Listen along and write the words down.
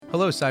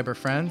Hello, cyber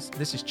friends.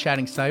 This is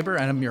Chatting Cyber,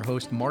 and I'm your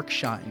host, Mark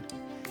Shine.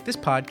 This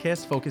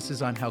podcast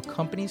focuses on how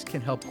companies can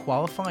help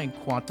qualify and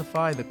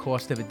quantify the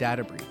cost of a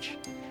data breach.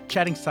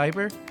 Chatting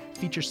Cyber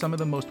features some of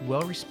the most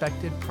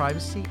well-respected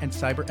privacy and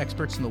cyber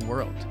experts in the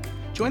world.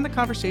 Join the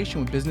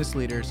conversation with business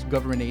leaders,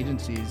 government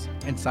agencies,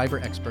 and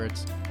cyber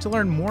experts to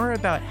learn more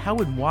about how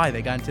and why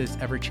they got into this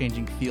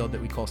ever-changing field that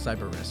we call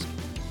cyber risk.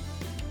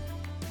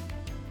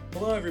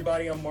 Hello,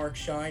 everybody. I'm Mark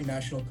Shine,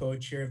 National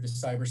Co-Chair of the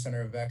Cyber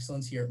Center of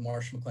Excellence here at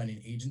Marsh McLennan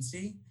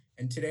Agency.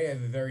 And today I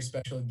have a very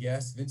special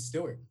guest, Vince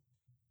Stewart.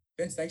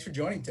 Vince, thanks for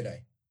joining today.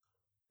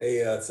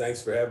 Hey,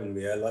 thanks for having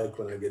me. I like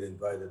when I get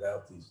invited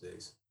out these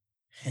days.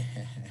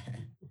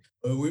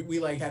 we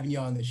like having you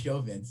on the show,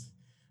 Vince.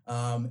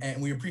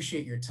 And we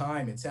appreciate your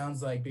time. It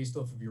sounds like, based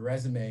off of your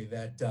resume,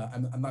 that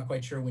I'm not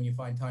quite sure when you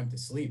find time to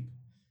sleep.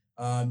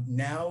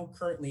 Now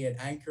currently at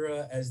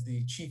Ankara as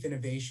the Chief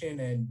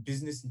Innovation and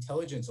Business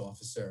Intelligence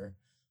Officer.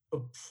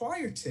 But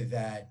prior to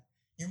that,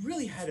 you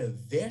really had a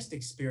vast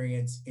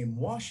experience in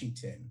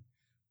Washington.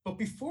 But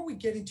before we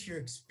get into your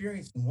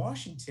experience in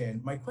Washington,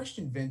 my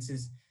question, Vince,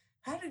 is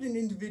how did an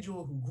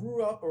individual who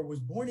grew up or was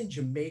born in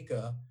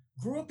Jamaica,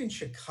 grew up in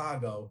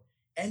Chicago,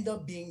 end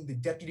up being the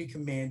Deputy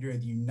Commander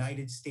of the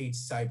United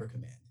States Cyber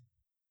Command?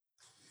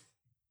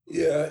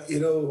 Yeah,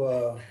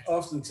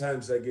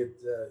 oftentimes I get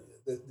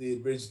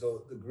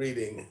the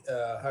greeting,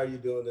 how are you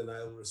doing? And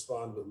I will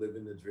respond with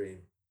living the dream.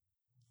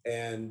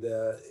 And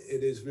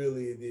it is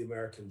really the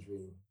American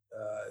dream.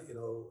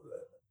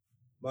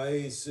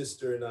 My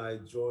sister and I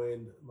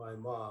joined my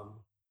mom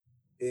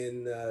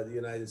in the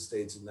United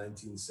States in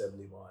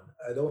 1971.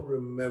 I don't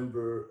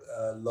remember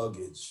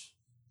luggage.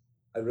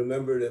 I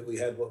remember that we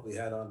had what we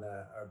had on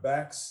our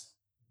backs.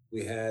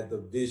 We had the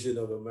vision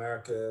of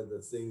America, the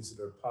things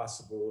that are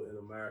possible in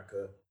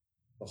America,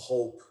 the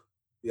hope,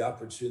 the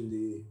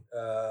opportunity,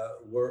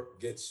 work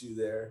gets you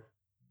there.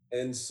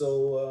 And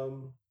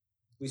so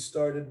we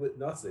started with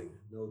nothing,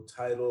 no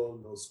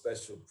title, no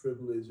special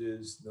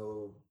privileges,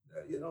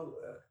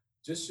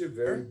 just your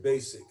very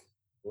basic,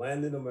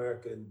 land in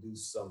America and do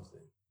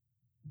something.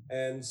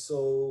 And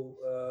so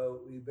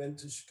we went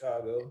to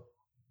Chicago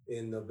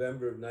in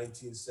November of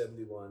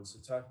 1971. So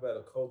talk about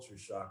a culture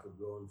shock of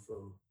going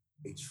from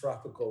a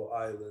tropical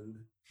island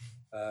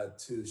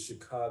to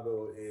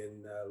Chicago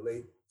in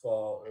late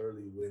fall,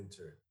 early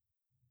winter,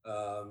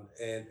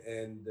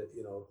 and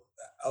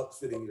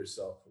outfitting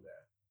yourself for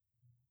that.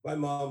 My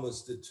mom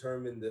was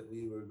determined that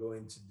we were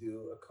going to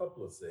do a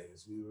couple of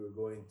things. We were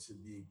going to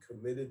be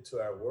committed to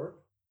our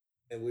work,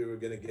 and we were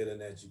going to get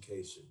an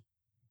education.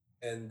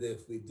 And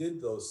if we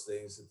did those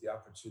things, that the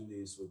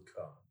opportunities would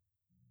come.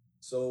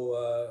 So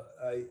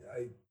I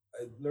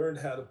learned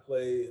how to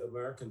play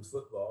American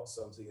football,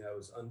 something I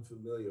was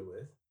unfamiliar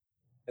with,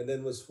 and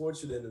then was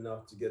fortunate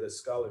enough to get a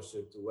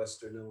scholarship to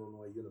Western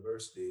Illinois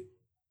University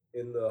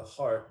in the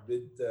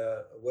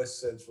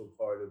west central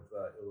part of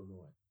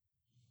Illinois.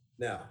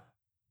 Now,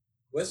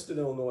 Western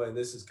Illinois, and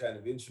this is kind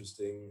of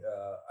interesting,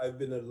 I've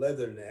been a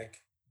leatherneck,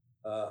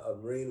 a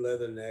Marine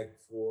leatherneck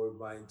for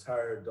my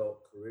entire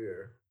adult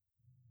career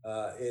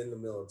in the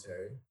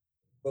military.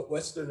 But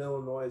Western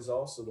Illinois is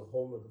also the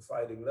home of the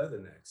Fighting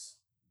Leathernecks.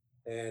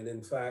 And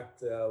in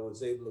fact,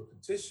 was able to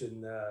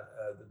petition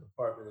the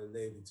Department of the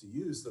Navy to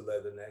use the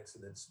Leathernecks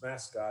and its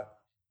mascot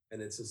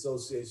and its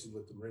association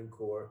with the Marine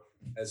Corps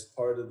as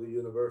part of the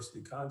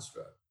university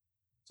construct.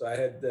 So I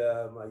had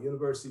my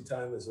university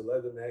time as a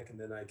Leatherneck, and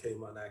then I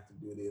came on active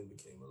duty and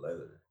became a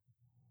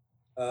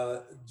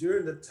Leatherneck.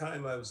 During the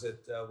time I was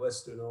at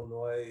Western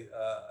Illinois,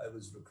 I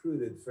was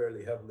recruited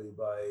fairly heavily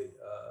by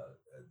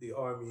the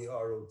Army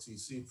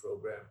ROTC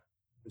program,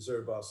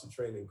 Reserve Officer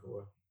Training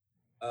Corps,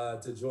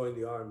 to join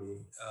the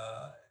Army.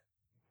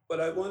 But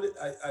I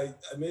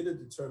made a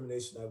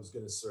determination I was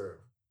going to serve.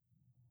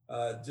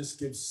 Just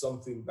give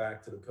something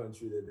back to the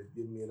country that would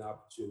give me an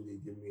opportunity,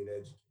 give me an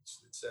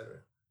education, et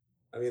cetera.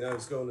 I mean, I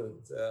was going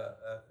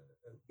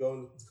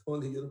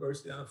to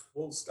university on a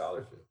full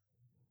scholarship.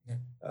 Yeah.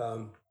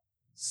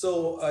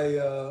 So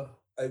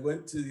I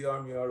went to the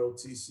Army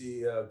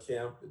ROTC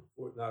camp at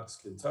Fort Knox,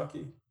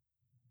 Kentucky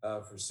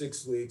for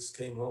 6 weeks,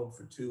 came home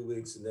for 2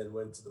 weeks, and then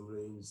went to the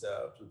Marines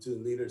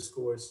platoon leaders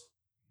course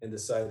and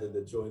decided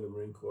to join the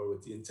Marine Corps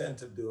with the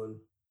intent of doing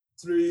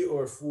 3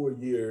 or 4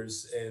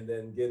 years and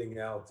then getting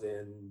out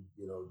and,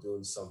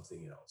 doing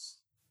something else.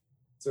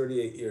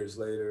 38 years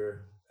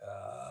later,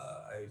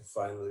 I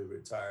finally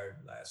retired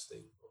last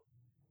April.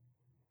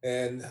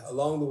 And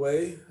along the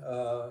way,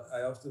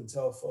 I often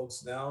tell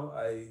folks now,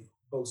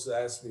 folks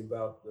ask me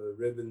about the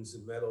ribbons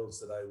and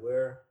medals that I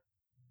wear.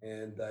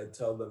 And I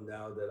tell them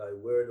now that I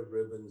wear the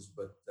ribbons,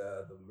 but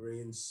the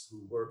Marines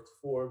who worked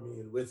for me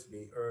and with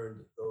me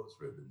earned those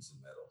ribbons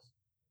and medals.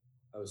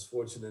 I was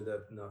fortunate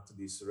enough to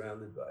be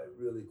surrounded by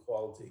really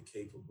quality,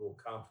 capable,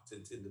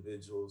 competent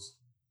individuals,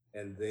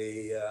 and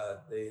they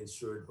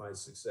ensured my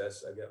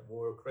success. I got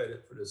more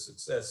credit for the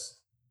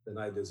success than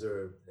I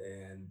deserved,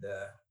 and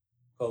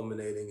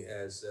culminating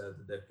as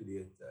the deputy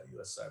at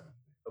U.S. Cyber.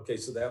 Okay,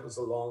 so that was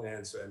a long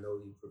answer. I know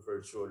you prefer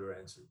a shorter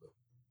answer, but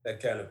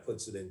that kind of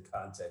puts it in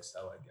context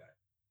how I got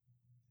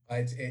it.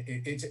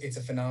 It's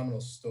a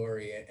phenomenal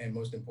story, and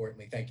most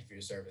importantly, thank you for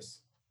your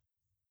service.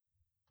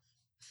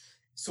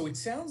 So it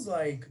sounds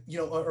like,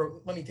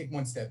 or let me take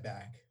one step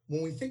back.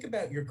 When we think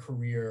about your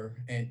career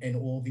and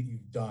all that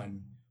you've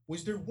done,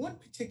 was there one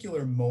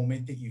particular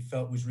moment that you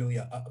felt was really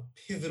a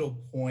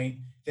pivotal point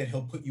that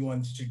helped put you on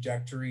the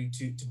trajectory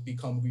to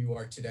become who you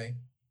are today?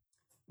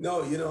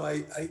 No,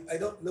 I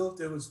don't know if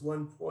there was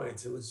one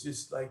point. It was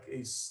just like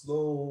a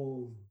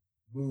slow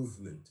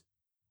movement.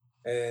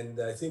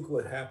 And I think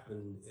what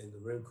happened in the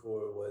Marine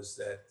Corps was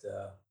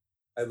that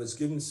I was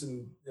given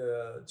some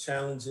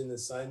challenging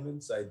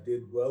assignments. I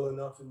did well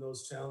enough in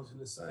those challenging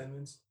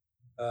assignments.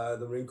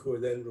 The Marine Corps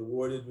then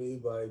rewarded me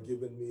by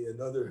giving me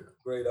another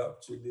great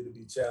opportunity to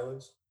be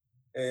challenged.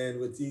 And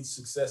with each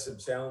successive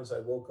challenge, I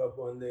woke up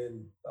one day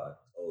and thought,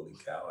 holy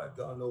cow, I've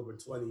gone over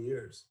 20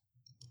 years.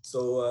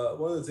 So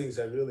one of the things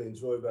I really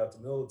enjoy about the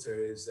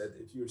military is that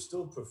if you're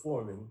still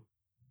performing,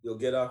 you'll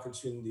get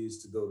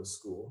opportunities to go to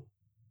school.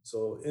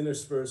 So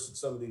interspersed with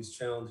some of these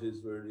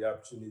challenges were the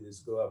opportunities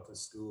to go out to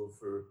school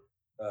for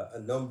a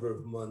number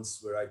of months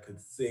where I could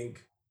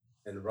think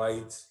and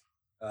write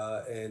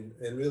and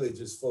really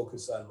just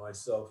focus on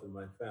myself and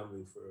my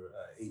family for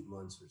 8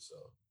 months or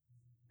so.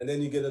 And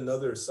then you get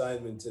another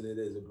assignment, and it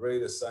is a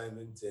great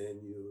assignment,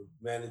 and you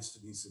manage to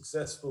be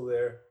successful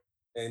there,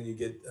 and you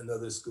get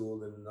another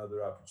school and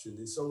another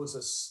opportunity. So it was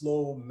a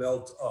slow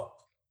melt up,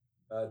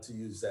 to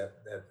use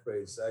that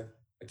phrase.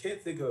 I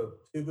can't think of a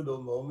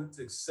pivotal moment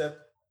except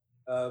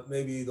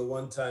maybe the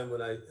one time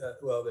when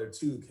well, there are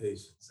two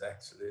occasions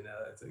actually, now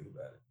that I think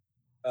about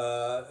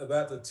it.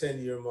 About the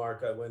 10-year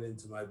mark, I went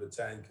into my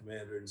battalion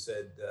commander and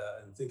said,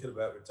 I'm thinking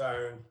about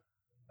retiring,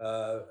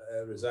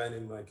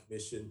 resigning my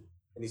commission.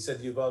 And he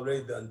said, you've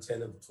already done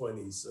 10 of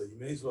 20, so you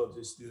may as well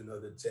just do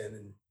another 10.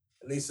 And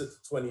at least at the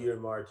 20-year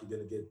mark, you're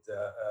going to get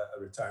a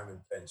retirement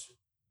pension.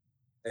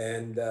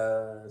 And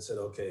I said,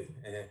 okay.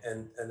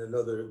 And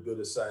another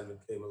good assignment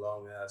came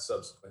along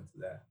subsequent to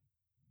that.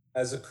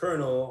 As a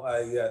colonel,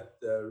 I got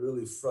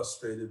really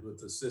frustrated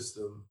with the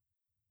system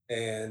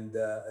and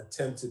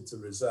attempted to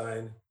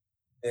resign.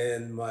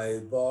 And my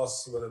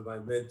boss, one of my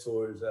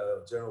mentors,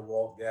 General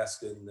Walt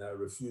Gaskin,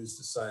 refused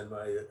to sign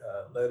my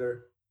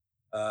letter.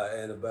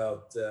 And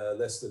about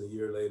less than a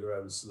year later, I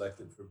was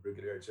selected for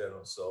brigadier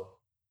general. So,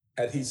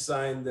 had he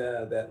signed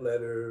that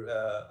letter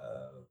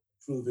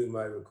approving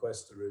my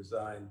request to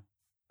resign,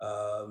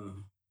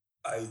 um,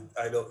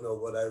 I don't know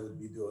what I would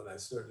be doing. I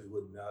certainly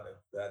would not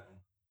have gotten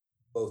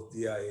both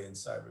DIA and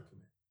Cyber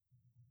Command.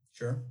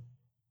 Sure.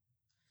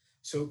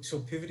 So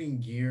pivoting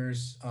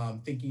gears,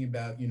 thinking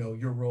about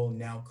your role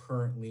now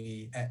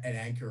currently at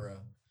Ankara,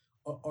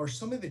 are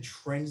some of the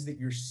trends that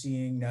you're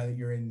seeing now that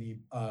you're in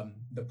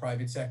the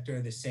private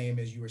sector the same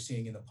as you were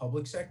seeing in the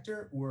public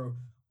sector, or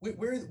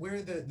where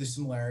are the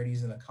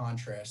similarities and the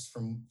contrasts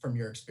from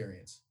your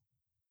experience?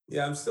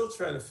 Yeah, I'm still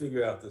trying to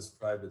figure out this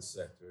private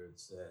sector.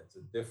 It's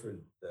a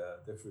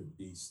different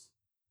beast.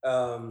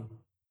 Um,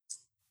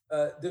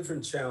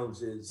 Different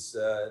challenges,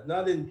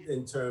 not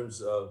in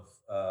terms of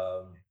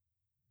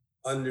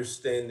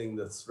understanding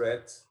the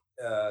threat,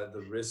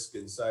 the risk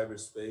in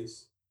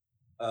cyberspace.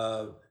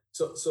 Uh,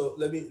 so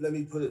let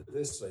me put it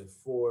this way: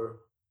 for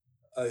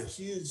a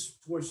huge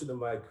portion of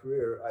my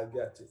career, I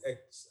got to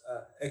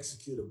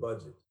execute a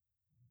budget.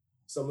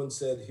 Someone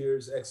said,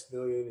 "Here's X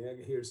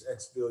million, here's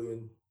X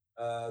billion.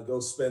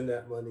 Go spend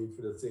that money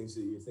for the things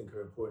that you think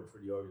are important for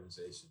the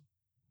organization."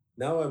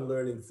 Now I'm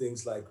learning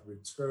things like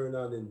return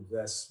on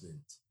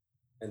investment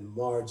and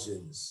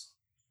margins.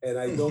 And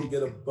I don't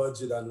get a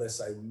budget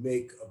unless I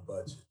make a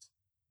budget.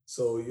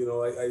 So,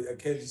 I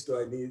can't just go,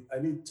 I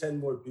need 10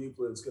 more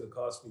people, and it's going to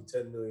cost me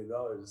 $10 million.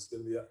 It's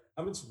going to be,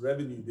 how much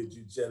revenue did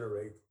you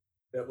generate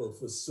that will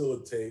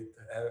facilitate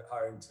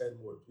hiring 10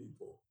 more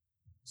people?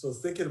 So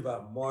thinking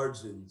about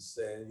margins,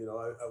 and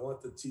I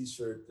want the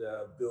T-shirt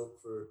built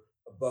for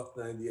a buck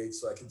 98,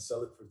 so I can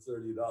sell it for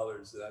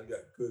 $30, and I've got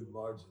good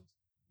margins.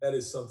 That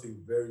is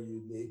something very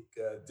unique,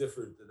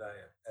 different than I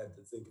had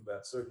to think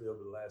about, certainly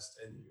over the last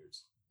 10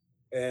 years.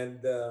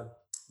 And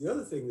the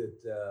other thing that,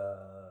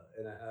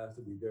 and I have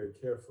to be very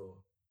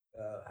careful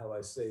how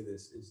I say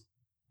this, is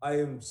I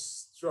am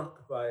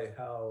struck by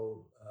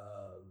how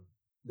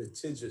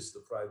litigious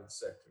the private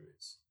sector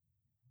is.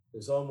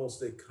 There's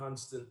almost a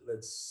constant,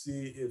 let's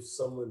see if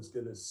someone's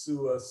going to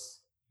sue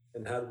us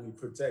and how do we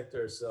protect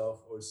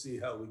ourselves, or see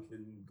how we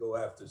can go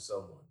after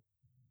someone.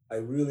 I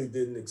really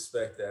didn't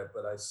expect that,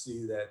 but I've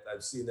seen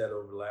that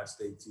over the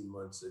last 18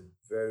 months, a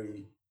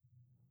very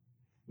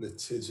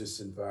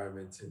litigious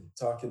environment. And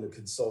talking to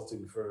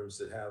consulting firms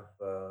that have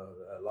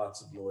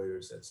lots of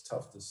lawyers, that's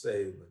tough to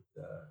say,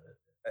 but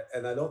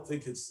and I don't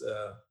think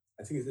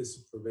I think it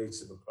is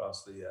pervasive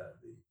across the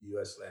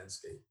U.S.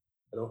 landscape.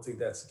 I don't think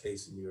that's the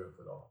case in Europe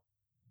at all.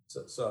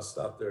 So I'll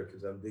stop there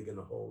because I'm digging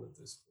a hole at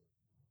this point.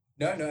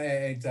 No, no,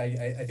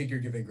 I think you're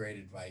giving great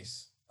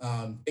advice.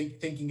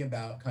 Thinking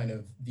about kind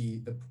of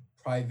the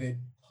private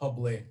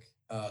public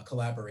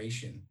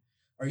collaboration,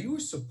 are you a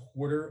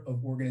supporter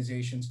of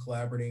organizations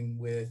collaborating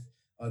with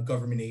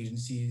government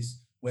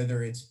agencies,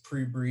 whether it's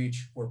pre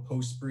breach or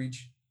post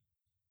breach?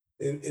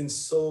 in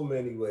so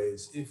many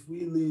ways. If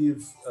we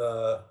leave,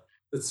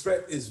 the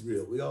threat is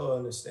real. We all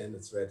understand the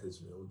threat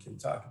is real. We can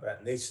talk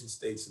about nation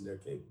states and their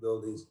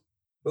capabilities,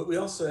 but we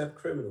also have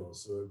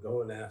criminals who are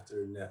going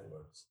after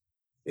networks.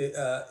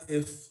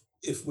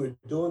 If we're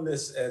doing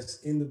this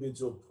as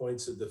individual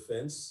points of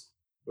defense,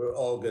 we're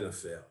all going to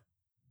fail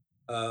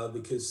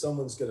because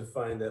someone's going to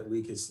find that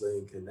weakest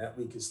link, and that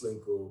weakest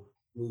link will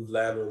move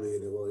laterally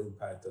and it will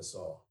impact us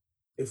all.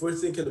 If we're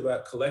thinking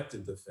about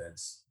collective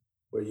defense,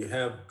 where you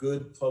have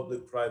good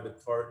public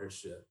private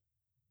partnership,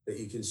 that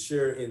you can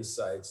share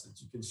insights,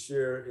 that you can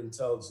share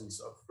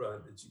intelligence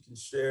upfront, that you can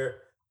share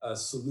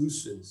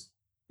solutions,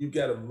 you've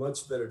got a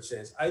much better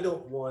chance. I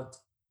don't want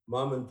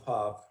mom and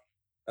pop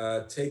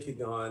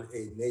taking on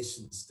a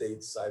nation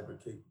state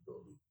cyber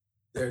capability.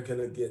 They're going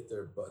to get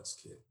their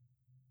butts kicked.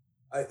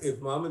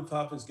 If mom and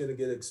pop is going to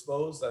get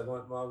exposed, I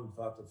want mom and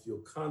pop to feel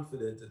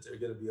confident that they're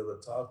going to be able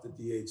to talk to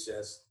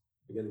DHS.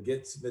 They're going to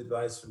get some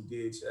advice from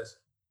DHS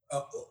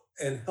uh,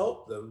 and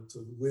help them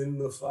to win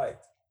the fight.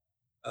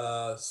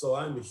 So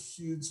I'm a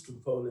huge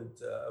proponent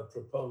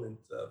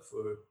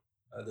for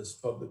this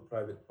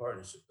public-private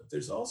partnership. But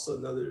there's also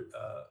another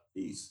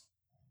piece.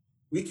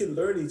 We can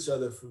learn each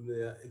other from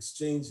the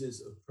exchanges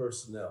of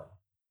personnel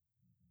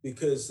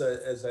because,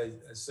 as I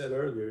said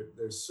earlier,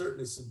 there's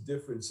certainly some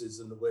differences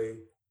in the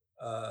way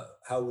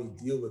how we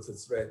deal with the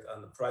threat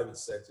on the private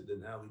sector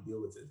than how we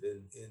deal with it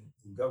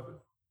in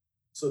government.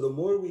 So the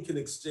more we can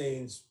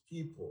exchange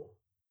people,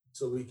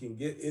 so we can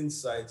get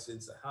insights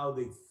into how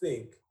they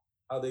think,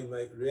 how they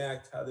might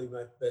react, how they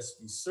might best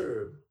be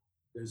served,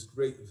 there's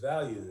great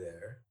value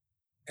there.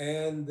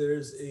 And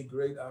there's a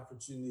great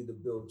opportunity to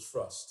build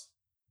trust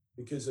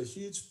because a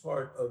huge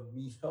part of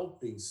me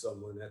helping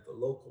someone at the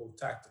local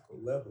tactical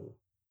level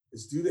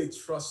is, do they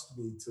trust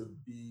me to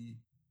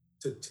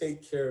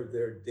take care of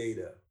their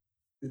data?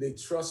 Do they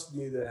trust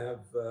me to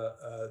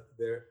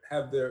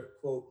have their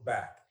quote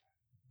back?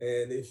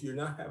 And if you're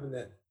not having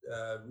that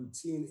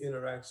routine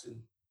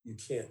interaction, you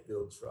can't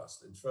build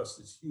trust. And trust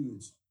is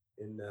huge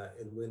in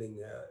winning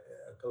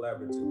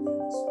collaboratively in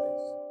this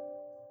space.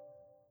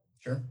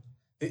 Sure.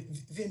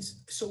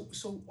 Vince, so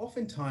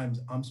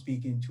oftentimes I'm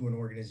speaking to an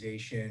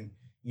organization,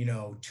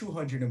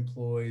 200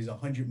 employees,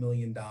 $100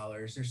 million.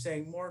 They're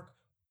saying, Mark,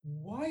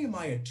 why am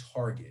I a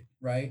target,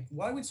 right?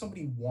 Why would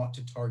somebody want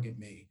to target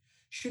me?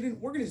 Should an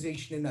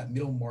organization in that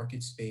middle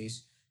market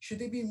space, should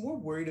they be more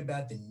worried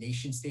about the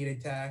nation state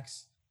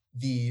attacks,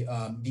 the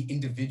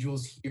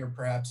individuals here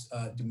perhaps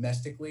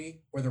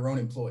domestically, or their own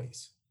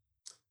employees?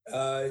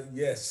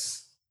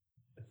 Yes,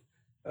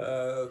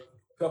 a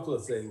couple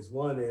of things.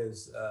 One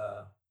is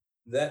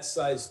that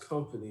size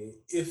company,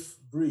 if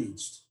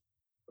breached,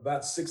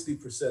 about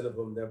 60% of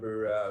them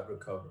never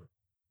recover.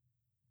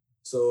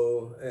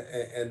 So,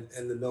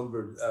 and the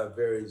number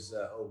varies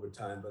over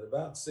time, but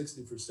about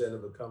 60%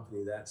 of a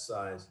company that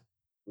size,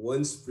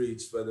 once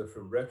breached, whether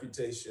from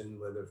reputation,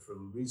 whether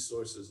from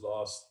resources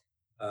lost,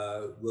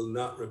 will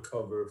not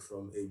recover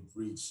from a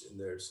breach in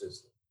their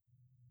system.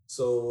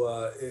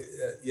 So,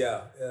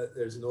 yeah,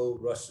 there's an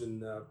old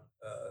Russian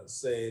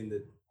saying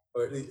that,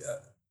 or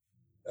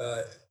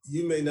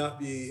you may not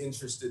be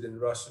interested in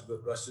Russia,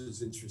 but Russia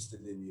is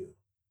interested in you.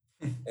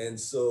 And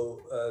so,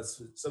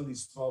 some of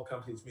these small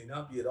companies may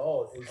not be at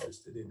all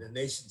interested in a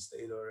nation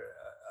state or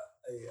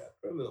a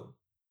criminal,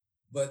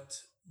 but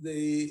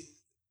they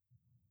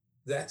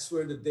that's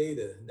where the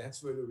data and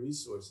that's where the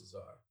resources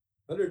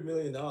are. $100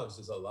 million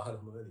is a lot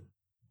of money.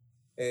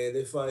 And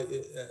if I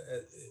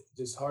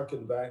just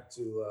harken back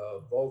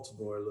to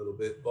Baltimore a little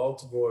bit,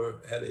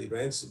 Baltimore had a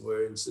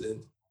ransomware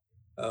incident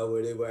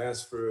where they were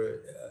asked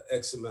for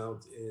X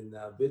amount in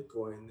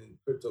Bitcoin and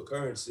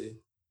cryptocurrency.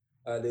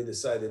 They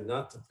decided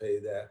not to pay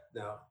that.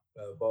 Now,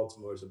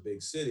 Baltimore is a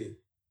big city.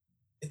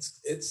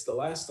 It's the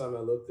last time I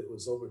looked, it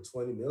was over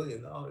 $20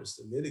 million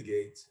to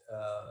mitigate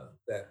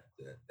that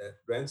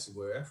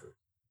ransomware effort.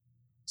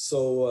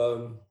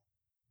 So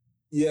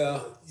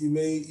yeah, you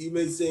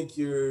may think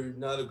you're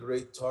not a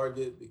great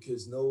target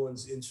because no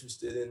one's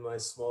interested in my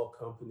small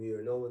company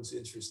or no one's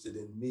interested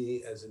in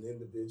me as an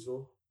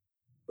individual.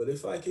 But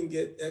if I can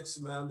get X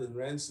amount in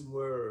ransomware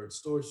or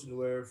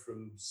extortionware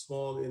from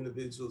small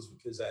individuals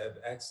because I have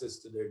access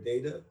to their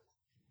data,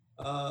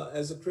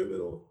 as a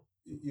criminal,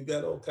 you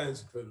got all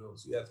kinds of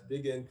criminals. You have the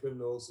big end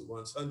criminals who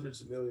wants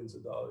hundreds of millions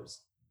of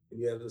dollars, and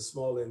you have the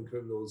small end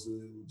criminals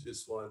who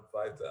just want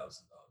 $5,000.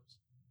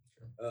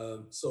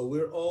 So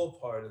we're all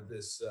part of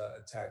this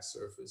attack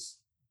surface.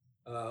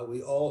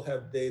 We all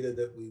have data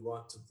that we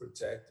want to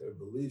protect or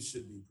believe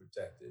should be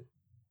protected.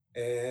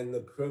 And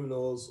the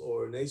criminals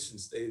or nation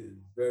state is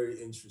very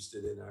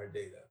interested in our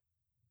data,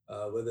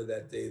 whether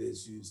that data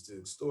is used to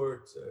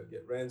extort,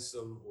 get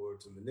ransom, or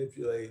to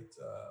manipulate,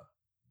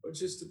 or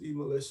just to be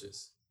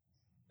malicious.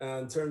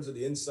 In terms of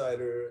the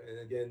insider, and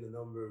again, the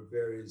number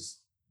varies,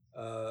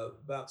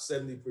 about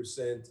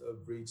 70%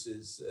 of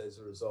breaches as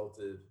a result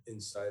of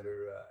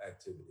insider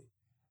activity.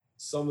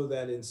 Some of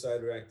that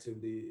insider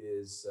activity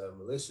is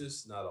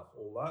malicious, not a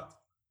whole lot.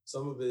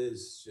 Some of it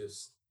is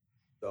just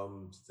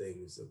dumb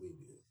things that we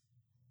do.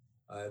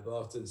 I've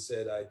often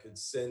said I could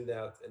send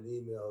out an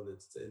email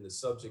that's in the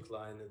subject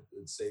line that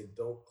would say,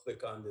 "Don't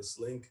click on this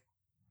link."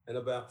 And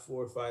about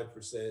 4 or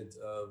 5%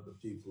 of the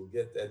people who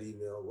get that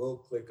email will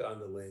click on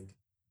the link.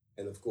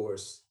 And of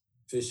course,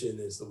 phishing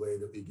is the way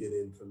that we get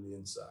in from the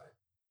inside.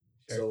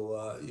 Sure.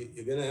 So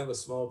you're going to have a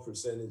small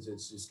percentage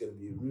that's just going to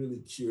be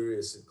really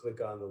curious and click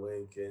on the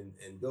link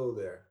and go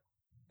there.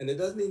 And it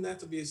doesn't even have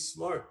to be a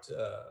smart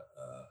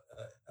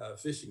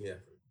phishing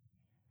effort,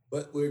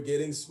 but we're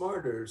getting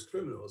smarter as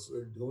criminals.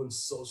 We're doing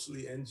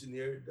socially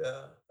engineered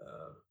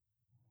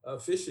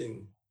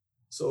fishing.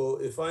 So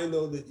if I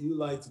know that you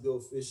like to go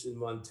fish in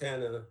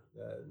Montana,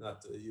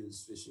 not to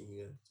use fishing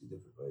in two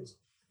different ways,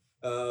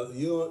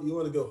 you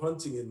want to go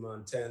hunting in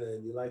Montana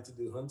and you like to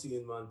do hunting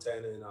in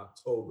Montana in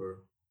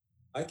October,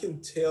 I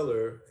can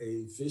tailor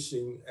a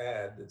fishing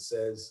ad that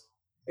says,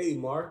 "Hey,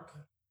 Mark,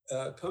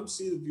 come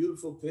see the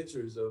beautiful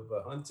pictures of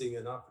hunting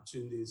and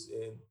opportunities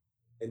in,"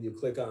 and you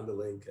click on the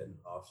link and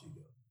off you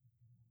go.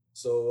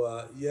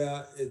 So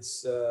yeah,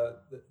 it's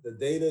the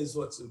data is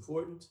what's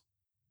important.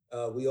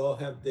 We all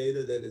have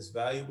data that is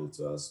valuable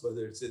to us,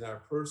 whether it's in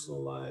our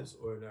personal lives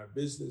or in our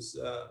business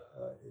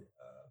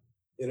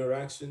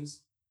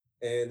interactions.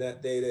 And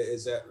that data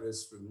is at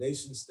risk from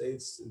nation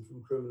states and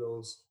from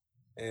criminals.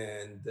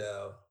 And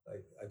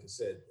like I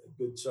said, a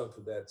good chunk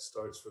of that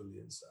starts from the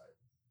inside.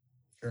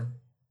 Sure.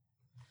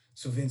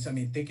 So Vince, I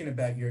mean, thinking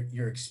about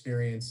your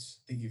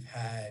experience that you've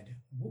had,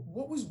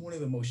 what was one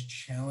of the most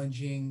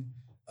challenging,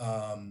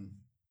 um,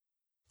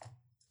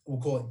 we'll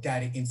call it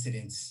data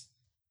incidents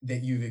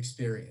that you've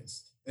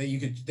experienced that you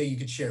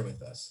could share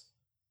with us?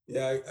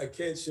 Yeah, I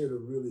can't share the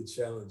really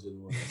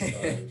challenging one. I'm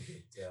sorry,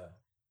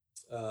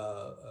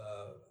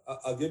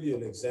 but I'll give you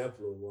an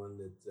example of one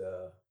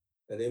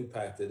that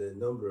impacted a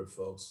number of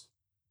folks.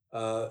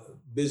 Uh,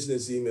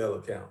 Business email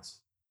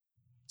accounts.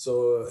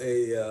 So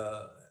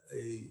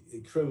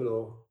a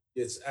criminal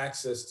gets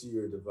access to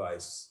your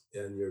device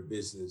and your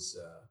business,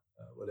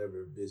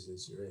 whatever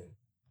business you're in,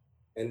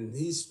 and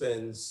this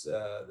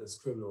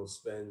criminal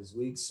spends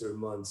weeks or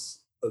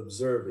months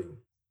observing,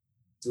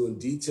 doing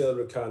detailed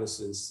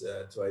reconnaissance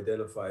to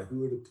identify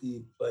who are the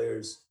key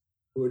players,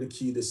 who are the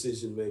key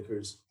decision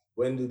makers,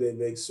 when do they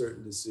make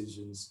certain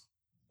decisions.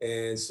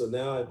 And so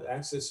now I've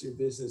accessed your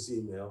business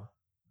email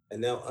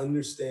and now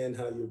understand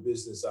how your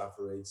business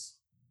operates.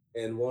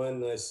 And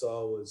one I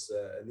saw was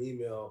an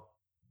email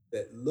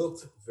that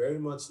looked very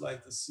much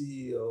like the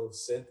CEO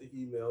sent the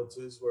email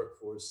to his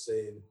workforce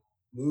saying,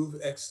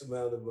 "Move X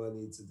amount of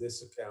money to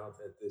this account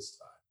at this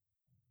time."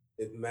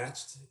 It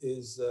matched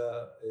his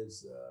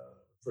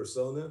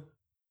persona.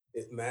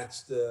 It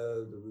matched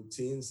the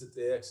routines that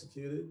they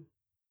executed.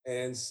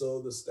 And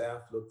so the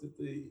staff looked at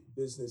the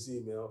business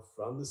email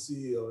from the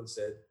CEO and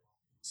said,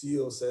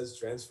 "CEO says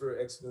transfer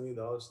X million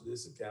dollars to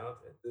this account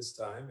at this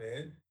time,"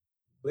 and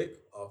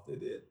click, off they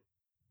did.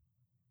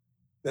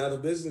 Now the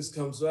business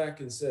comes back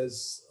and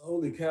says,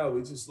 "Holy cow,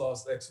 we just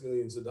lost X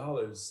millions of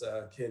dollars.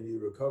 Can you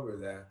recover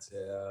that?"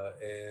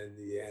 And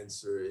the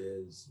answer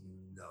is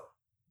no.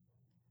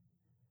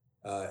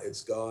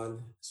 It's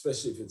gone,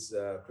 especially if it's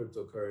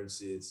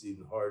cryptocurrency, it's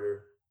even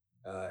harder.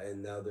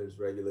 And now there's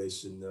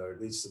regulation, or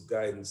at least some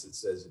guidance that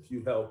says if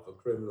you help a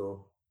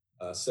criminal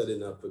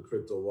setting up a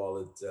crypto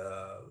wallet,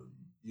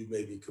 you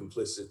may be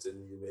complicit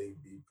and you may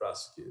be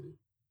prosecuted.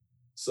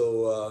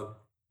 So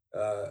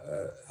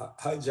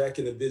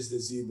hijacking a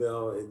business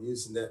email and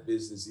using that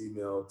business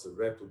email to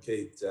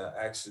replicate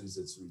actions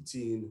that's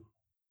routine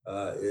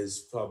is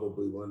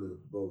probably one of the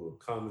more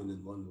common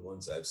and one of the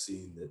ones I've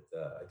seen that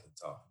I can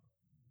talk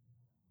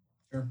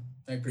Sure,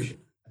 I appreciate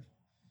it.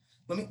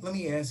 Let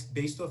me ask,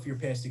 based off your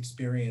past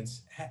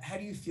experience, how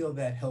do you feel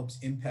that helps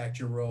impact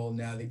your role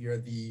now that you're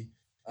the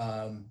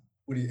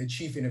what is a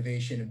chief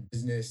innovation and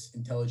business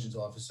intelligence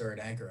officer at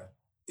Ankara?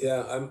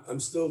 Yeah, I'm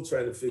still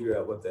trying to figure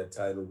out what that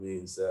title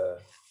means.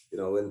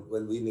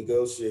 When we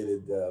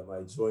negotiated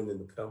my joining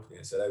the company,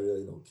 I said I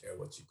really don't care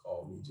what you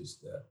call me.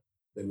 Just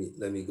let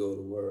me go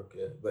to work.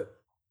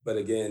 But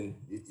again,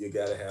 you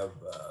got to have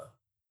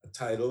a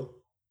title,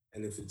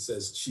 and if it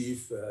says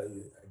chief,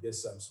 I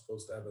guess I'm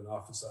supposed to have an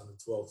office on the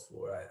 12th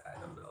floor. I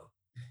don't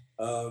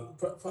know.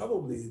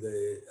 Probably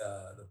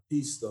the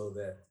piece though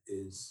that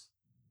is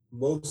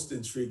most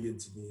intriguing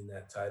to me in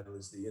that title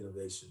is the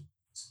innovation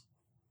piece.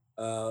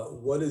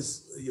 What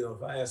is,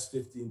 if I ask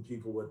 15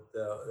 people what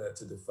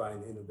to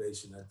define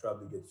innovation, I'd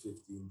probably get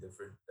 15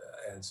 different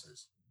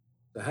answers.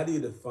 So how do you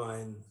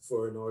define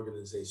for an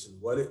organization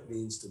what it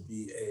means to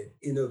be an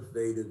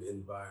innovative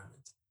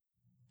environment?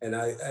 And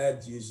I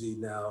add usually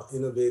now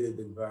innovative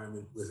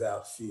environment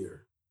without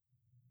fear.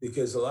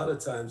 Because a lot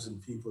of times when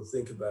people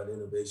think about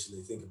innovation,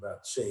 they think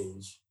about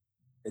change.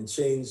 And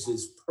change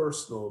is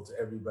personal to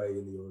everybody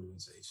in the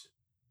organization.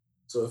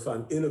 So if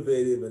I'm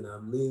innovative and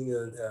I'm leaning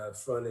on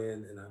front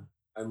end and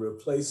I'm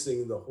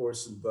replacing the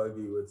horse and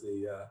buggy with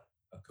a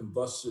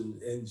combustion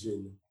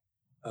engine,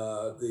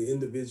 the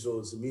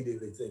individual is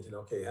immediately thinking,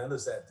 okay, how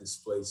does that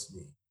displace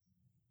me?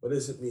 What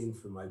does it mean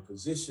for my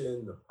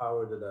position, the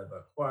power that I've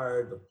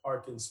acquired, the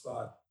parking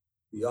spot,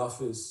 the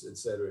office, et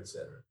cetera, et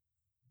cetera?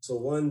 So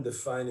one,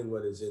 defining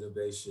what is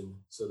innovation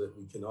so that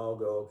we can all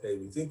go, okay,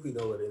 we think we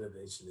know what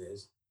innovation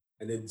is.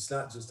 And it's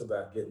not just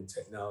about getting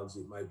technology.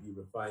 It might be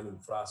refining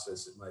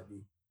process. It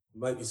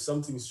might be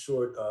something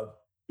short of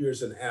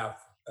here's an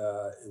app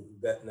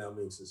that now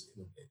makes us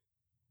innovate.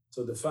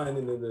 So defining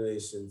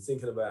innovation,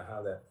 thinking about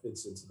how that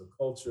fits into the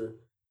culture,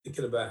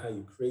 thinking about how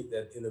you create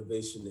that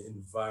innovation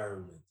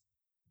environment.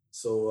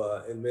 So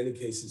in many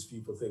cases,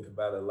 people think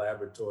about a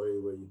laboratory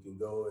where you can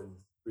go and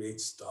create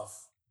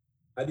stuff.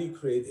 How do you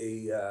create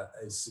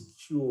a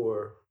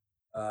secure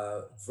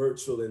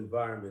virtual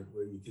environment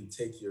where you can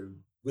take your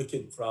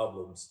wicked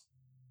problems,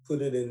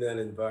 put it in that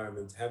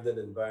environment, have that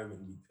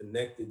environment be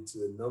connected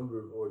to a number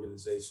of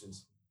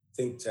organizations,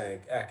 think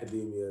tank,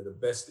 academia, the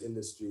best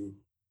industry.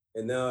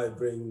 And now I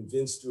bring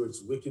Vince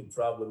Stewart's wicked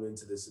problem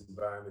into this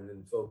environment,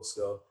 and folks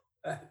go,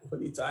 "Ah,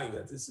 what are you talking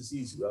about? This is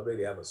easy. We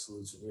already have a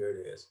solution. Here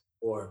it is."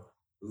 Or,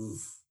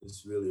 oof,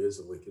 this really is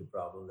a wicked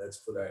problem. Let's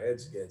put our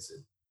heads against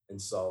it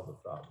and solve the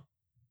problem.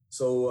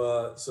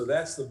 So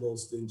that's the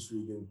most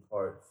intriguing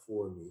part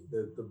for me.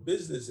 The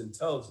business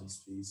intelligence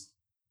piece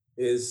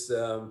is,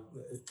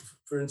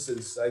 for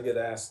instance, I get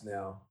asked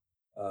now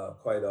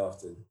quite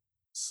often.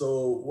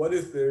 So what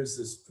if there's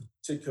this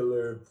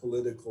particular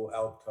political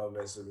outcome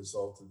as a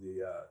result of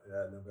the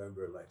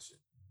November election?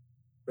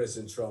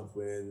 President Trump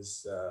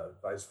wins,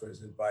 Vice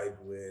President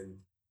Biden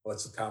win.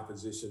 What's the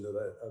composition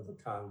of the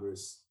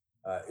Congress?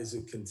 Is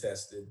it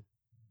contested?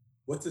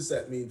 What does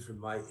that mean for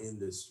my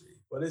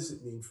industry? What does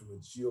it mean from a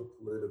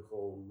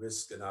geopolitical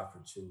risk and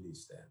opportunity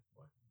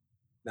standpoint?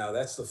 Now,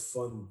 that's the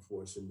fun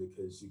portion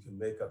because you can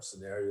make up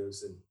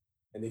scenarios,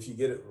 and if you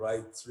get it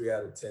right 3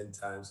 out of 10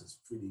 times, it's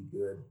pretty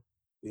good.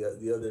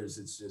 The others,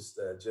 it's just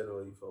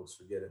generally folks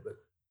forget it.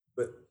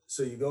 But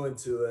so you go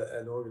into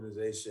an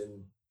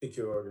organization, pick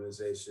your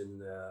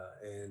organization,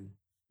 and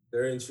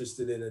they're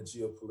interested in a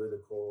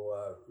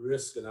geopolitical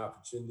risk and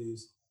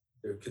opportunities.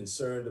 They're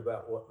concerned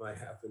about what might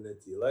happen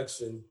at the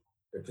election.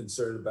 They're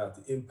concerned about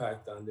the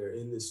impact on their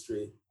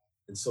industry.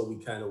 And so we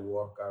kind of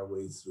walk our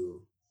way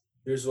through.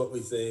 Here's what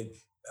we think.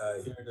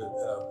 Here are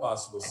the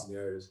possible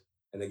scenarios.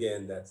 And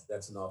again,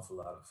 that's an awful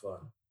lot of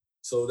fun.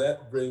 So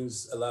that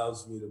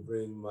allows me to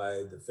bring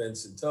my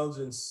defense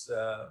intelligence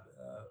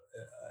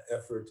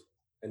effort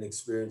and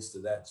experience to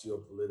that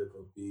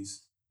geopolitical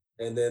piece.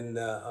 And then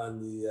on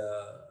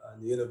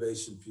the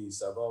innovation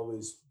piece, I've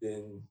always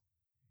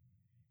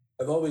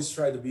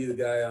tried to be the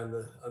guy on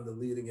the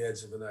leading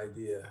edge of an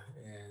idea,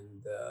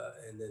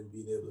 and then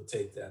being able to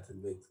take that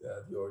and make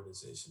the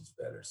organizations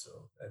better.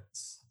 So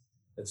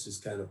that's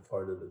just kind of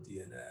part of the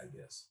DNA, I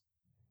guess.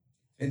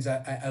 Vince,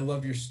 I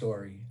love your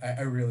story.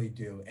 I really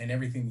do. And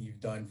everything that you've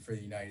done for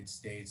the United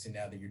States and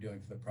now that you're doing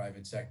for the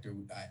private sector,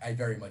 I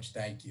very much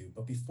thank you.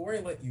 But before I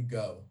let you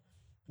go,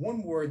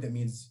 one word that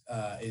means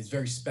is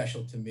very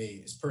special to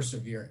me is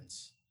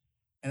perseverance.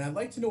 And I'd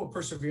like to know what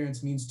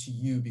perseverance means to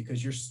you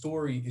because your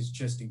story is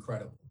just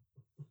incredible.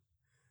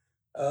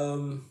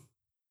 Um,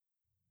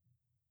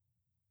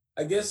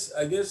 I guess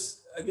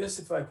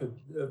if I could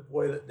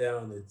boil it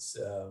down, it's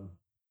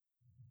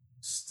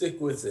stick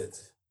with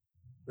it,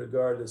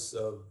 regardless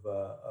of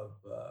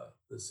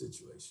the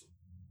situation.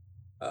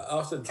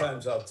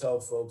 Oftentimes, I'll tell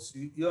folks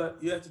you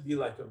have to be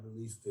like a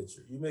relief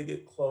pitcher. You may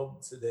get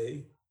clubbed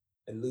today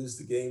and lose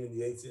the game in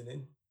the eighth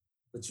inning,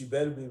 but you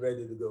better be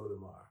ready to go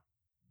tomorrow.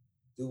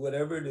 Do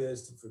whatever it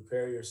is to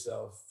prepare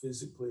yourself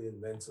physically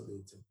and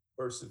mentally to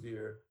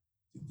persevere,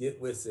 to get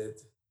with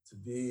it, to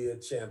be a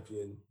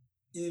champion,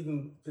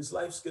 even because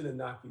life's going to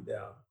knock you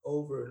down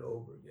over and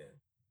over again.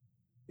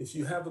 If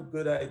you have a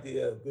good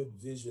idea, a good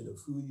vision of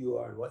who you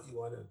are and what you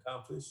want to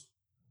accomplish,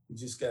 you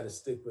just got to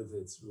stick with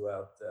it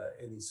throughout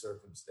any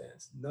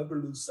circumstance. Never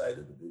lose sight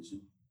of the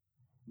vision.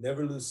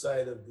 Never lose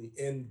sight of the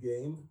end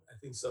game. I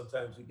think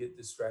sometimes we get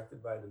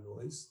distracted by the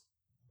noise,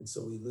 and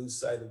so we lose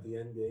sight of the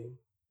end game.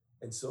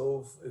 And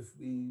so if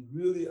we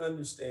really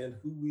understand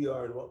who we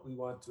are and what we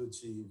want to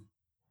achieve,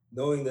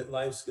 knowing that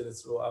life's going to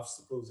throw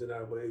obstacles in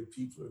our way,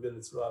 people are going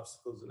to throw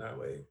obstacles in our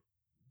way,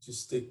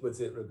 just stick with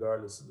it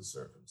regardless of the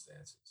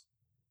circumstances.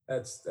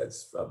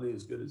 That's probably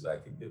as good as I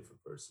can give for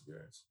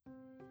perseverance.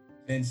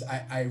 Vince,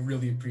 I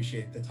really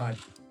appreciate the time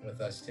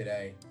with us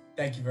today.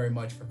 Thank you very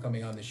much for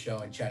coming on the show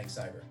and chatting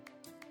cyber.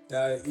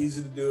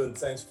 Easy to do, and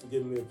thanks for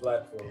giving me a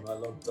platform. I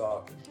love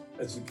talking,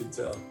 as you can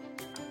tell.